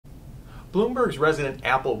Bloomberg's resident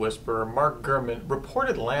Apple whisperer Mark Gurman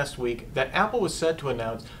reported last week that Apple was set to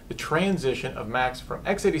announce the transition of Macs from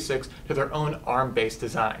x86 to their own ARM-based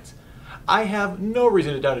designs. I have no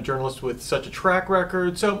reason to doubt a journalist with such a track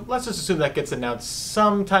record, so let's just assume that gets announced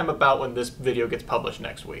sometime about when this video gets published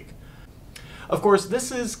next week. Of course,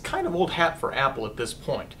 this is kind of old hat for Apple at this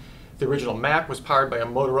point. The original Mac was powered by a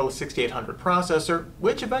Motorola 6800 processor,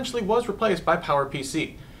 which eventually was replaced by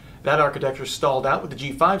PowerPC. That architecture stalled out with the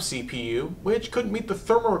G5 CPU, which couldn't meet the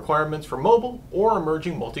thermal requirements for mobile or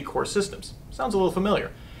emerging multi-core systems. Sounds a little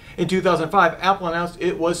familiar. In 2005, Apple announced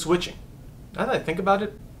it was switching. Now that I think about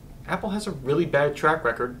it, Apple has a really bad track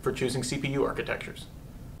record for choosing CPU architectures.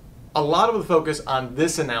 A lot of the focus on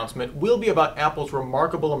this announcement will be about Apple's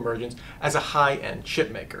remarkable emergence as a high-end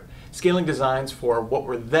chip maker, scaling designs for what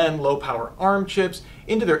were then low-power ARM chips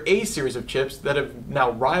into their A series of chips that have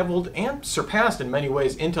now rivaled and surpassed in many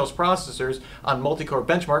ways Intel's processors on multi-core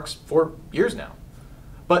benchmarks for years now.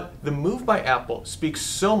 But the move by Apple speaks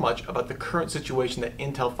so much about the current situation that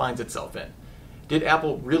Intel finds itself in. Did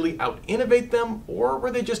Apple really out-innovate them, or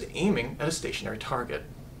were they just aiming at a stationary target?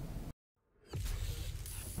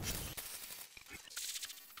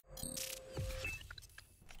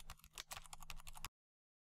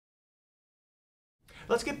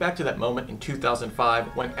 Let's get back to that moment in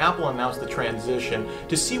 2005 when Apple announced the transition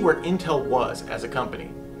to see where Intel was as a company.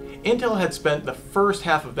 Intel had spent the first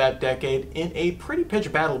half of that decade in a pretty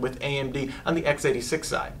pitched battle with AMD on the x86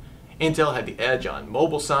 side. Intel had the edge on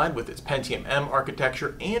mobile side with its Pentium M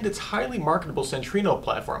architecture and its highly marketable Centrino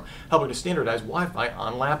platform, helping to standardize Wi-Fi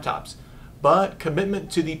on laptops. But commitment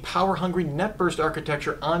to the power-hungry NetBurst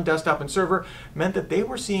architecture on desktop and server meant that they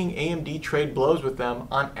were seeing AMD trade blows with them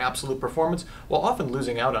on absolute performance while often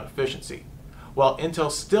losing out on efficiency. While Intel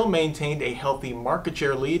still maintained a healthy market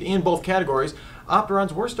share lead in both categories,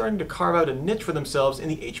 Opterons were starting to carve out a niche for themselves in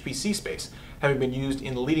the HPC space, having been used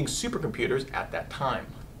in leading supercomputers at that time.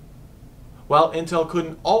 While Intel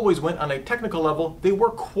couldn't always win on a technical level, they were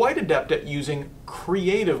quite adept at using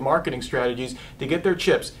creative marketing strategies to get their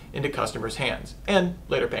chips into customers' hands, and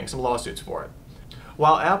later paying some lawsuits for it.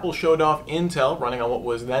 While Apple showed off Intel running on what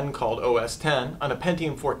was then called OS X on a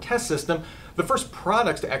Pentium 4 test system, the first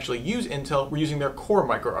products to actually use Intel were using their Core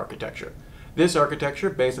microarchitecture. This architecture,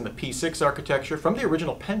 based on the P6 architecture from the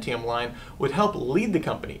original Pentium line, would help lead the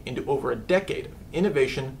company into over a decade of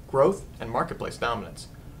innovation, growth, and marketplace dominance.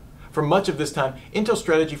 For much of this time, Intel's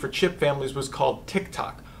strategy for chip families was called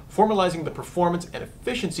tick-tock, formalizing the performance and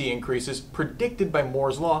efficiency increases predicted by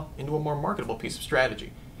Moore's Law into a more marketable piece of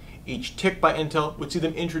strategy. Each tick by Intel would see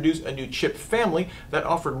them introduce a new chip family that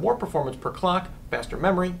offered more performance per clock, faster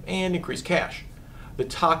memory, and increased cache. The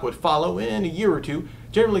tock would follow in a year or two,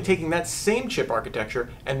 generally taking that same chip architecture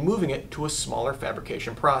and moving it to a smaller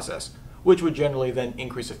fabrication process, which would generally then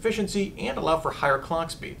increase efficiency and allow for higher clock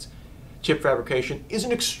speeds. Chip fabrication is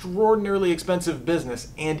an extraordinarily expensive business,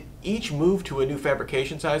 and each move to a new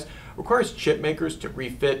fabrication size requires chip makers to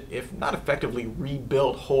refit, if not effectively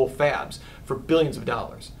rebuild, whole fabs for billions of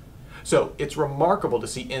dollars. So it's remarkable to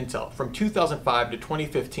see Intel from 2005 to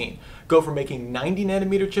 2015 go from making 90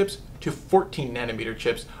 nanometer chips to 14 nanometer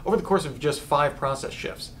chips over the course of just 5 process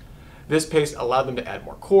shifts. This pace allowed them to add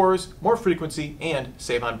more cores, more frequency, and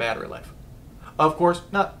save on battery life. Of course,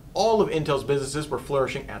 not all of Intel's businesses were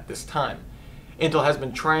flourishing at this time. Intel has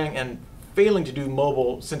been trying and failing to do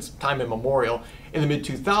mobile since time immemorial. In the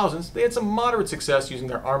mid-2000s, they had some moderate success using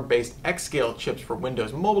their ARM-based X-Scale chips for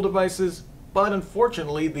Windows mobile devices, but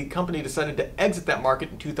unfortunately, the company decided to exit that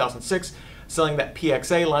market in 2006, selling that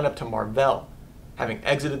PXA lineup to Marvell. Having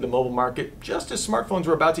exited the mobile market just as smartphones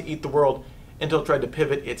were about to eat the world, Intel tried to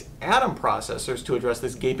pivot its Atom processors to address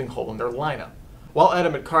this gaping hole in their lineup. While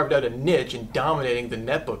Atom had carved out a niche in dominating the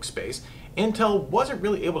netbook space, Intel wasn't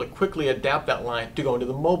really able to quickly adapt that line to go into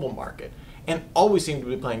the mobile market, and always seemed to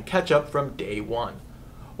be playing catch-up from day one.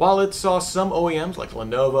 While it saw some OEMs like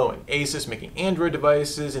Lenovo and Asus making Android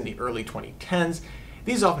devices in the early 2010s,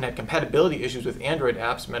 these often had compatibility issues with Android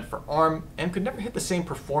apps meant for ARM and could never hit the same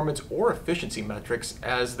performance or efficiency metrics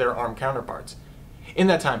as their ARM counterparts. In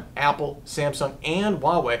that time, Apple, Samsung, and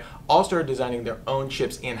Huawei all started designing their own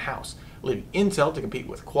chips in-house, leaving Intel to compete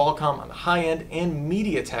with Qualcomm on the high end and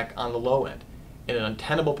MediaTek on the low end. In an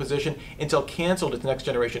untenable position, Intel canceled its next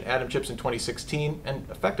generation Atom chips in 2016 and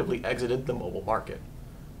effectively exited the mobile market.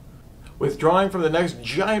 Withdrawing from the next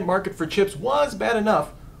giant market for chips was bad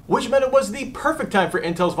enough, which meant it was the perfect time for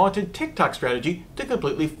Intel's vaunted tick-tock strategy to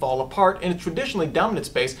completely fall apart in its traditionally dominant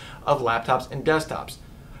space of laptops and desktops.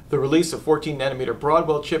 The release of 14nm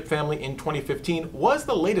Broadwell chip family in 2015 was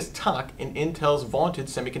the latest tock in Intel's vaunted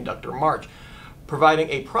semiconductor march, providing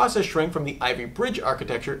a process shrink from the Ivy Bridge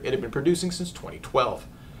architecture it had been producing since 2012.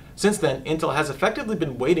 Since then, Intel has effectively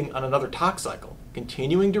been waiting on another talk cycle,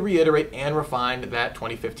 continuing to reiterate and refine that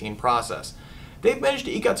 2015 process. They've managed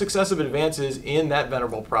to eke out successive advances in that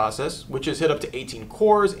venerable process, which has hit up to 18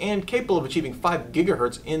 cores and capable of achieving 5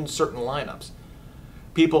 GHz in certain lineups.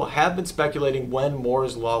 People have been speculating when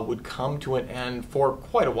Moore's Law would come to an end for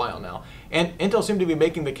quite a while now, and Intel seemed to be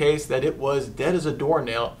making the case that it was dead as a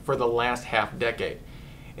doornail for the last half decade.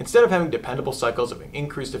 Instead of having dependable cycles of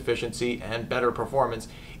increased efficiency and better performance,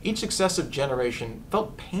 each successive generation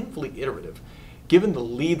felt painfully iterative. Given the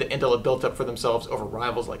lead that Intel had built up for themselves over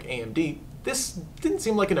rivals like AMD, this didn't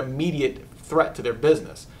seem like an immediate threat to their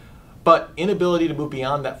business. But inability to move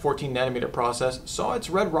beyond that 14nm process saw its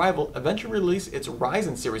red rival eventually release its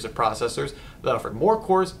Ryzen series of processors that offered more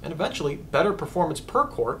cores and eventually better performance per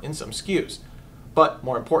core in some SKUs. But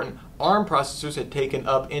more important, ARM processors had taken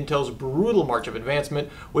up Intel's brutal march of advancement,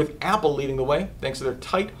 with Apple leading the way thanks to their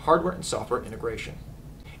tight hardware and software integration.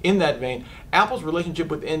 In that vein, Apple's relationship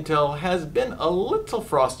with Intel has been a little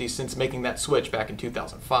frosty since making that switch back in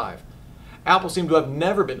 2005. Apple seemed to have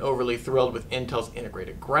never been overly thrilled with Intel's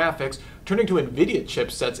integrated graphics, turning to NVIDIA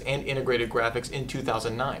chipsets and integrated graphics in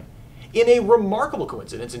 2009. In a remarkable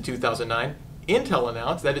coincidence in 2009, Intel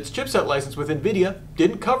announced that its chipset license with NVIDIA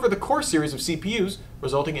didn't cover the core series of CPUs,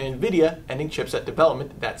 resulting in NVIDIA ending chipset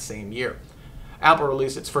development that same year. Apple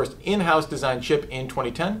released its first in-house designed chip in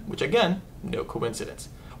 2010, which again, no coincidence.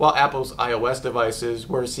 While Apple's iOS devices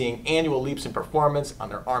were seeing annual leaps in performance on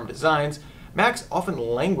their ARM designs, Macs often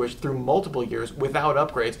languished through multiple years without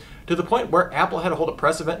upgrades, to the point where Apple had to hold a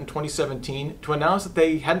press event in 2017 to announce that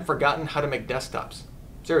they hadn't forgotten how to make desktops.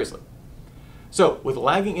 Seriously. So, with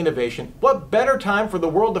lagging innovation, what better time for the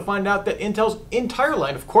world to find out that Intel's entire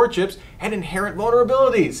line of core chips had inherent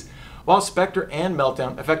vulnerabilities? While Spectre and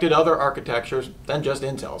Meltdown affected other architectures than just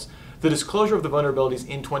Intel's, the disclosure of the vulnerabilities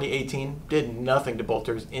in 2018 did nothing to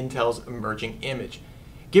bolster Intel's emerging image.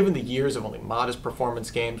 Given the years of only modest performance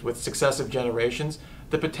gains with successive generations,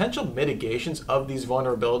 the potential mitigations of these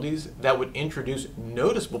vulnerabilities that would introduce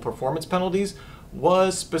noticeable performance penalties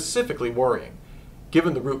was specifically worrying.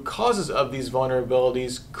 Given the root causes of these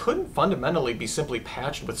vulnerabilities couldn't fundamentally be simply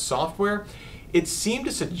patched with software, it seemed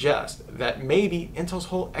to suggest that maybe Intel's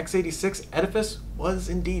whole x86 edifice was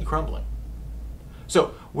indeed crumbling.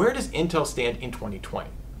 So, where does Intel stand in 2020?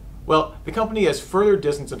 Well, the company has further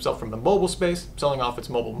distanced itself from the mobile space, selling off its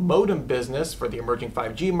mobile modem business for the emerging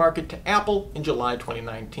 5G market to Apple in July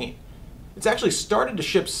 2019. It's actually started to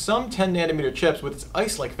ship some 10nm chips with its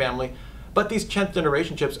Ice-like family, but these 10th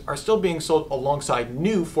generation chips are still being sold alongside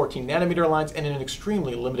new 14nm lines and in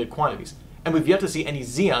extremely limited quantities, and we've yet to see any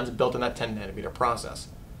Xeons built in that 10nm process.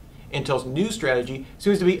 Intel's new strategy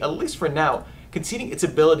seems to be, at least for now, conceding its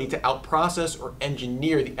ability to outprocess or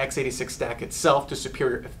engineer the x86 stack itself to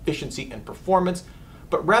superior efficiency and performance,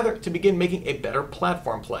 but rather to begin making a better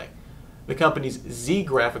platform play. The company's Z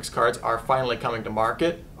graphics cards are finally coming to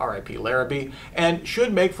market, RIP Larrabee, and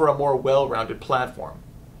should make for a more well-rounded platform.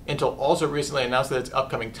 Intel also recently announced that its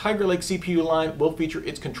upcoming Tiger Lake CPU line will feature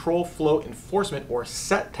its control flow enforcement, or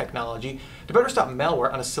SET technology, to better stop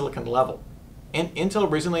malware on a silicon level. And Intel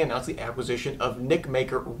recently announced the acquisition of NIC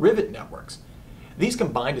maker Rivet Networks. These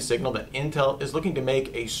combine to signal that Intel is looking to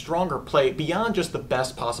make a stronger play beyond just the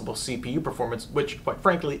best possible CPU performance, which, quite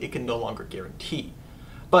frankly, it can no longer guarantee.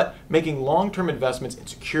 But making long-term investments in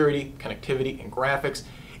security, connectivity, and graphics,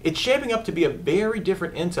 it's shaping up to be a very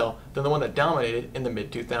different Intel than the one that dominated in the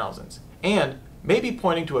mid-2000s, and maybe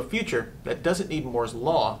pointing to a future that doesn't need Moore's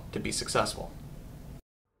Law to be successful.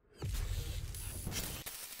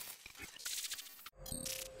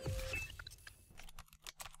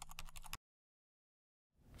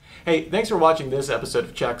 Hey, thanks for watching this episode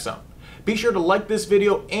of Checksum. Be sure to like this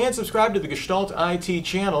video and subscribe to the Gestalt IT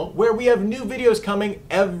channel, where we have new videos coming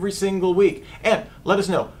every single week. And let us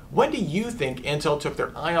know, when do you think Intel took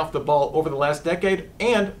their eye off the ball over the last decade,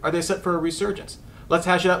 and are they set for a resurgence? Let's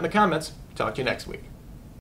hash it out in the comments. Talk to you next week.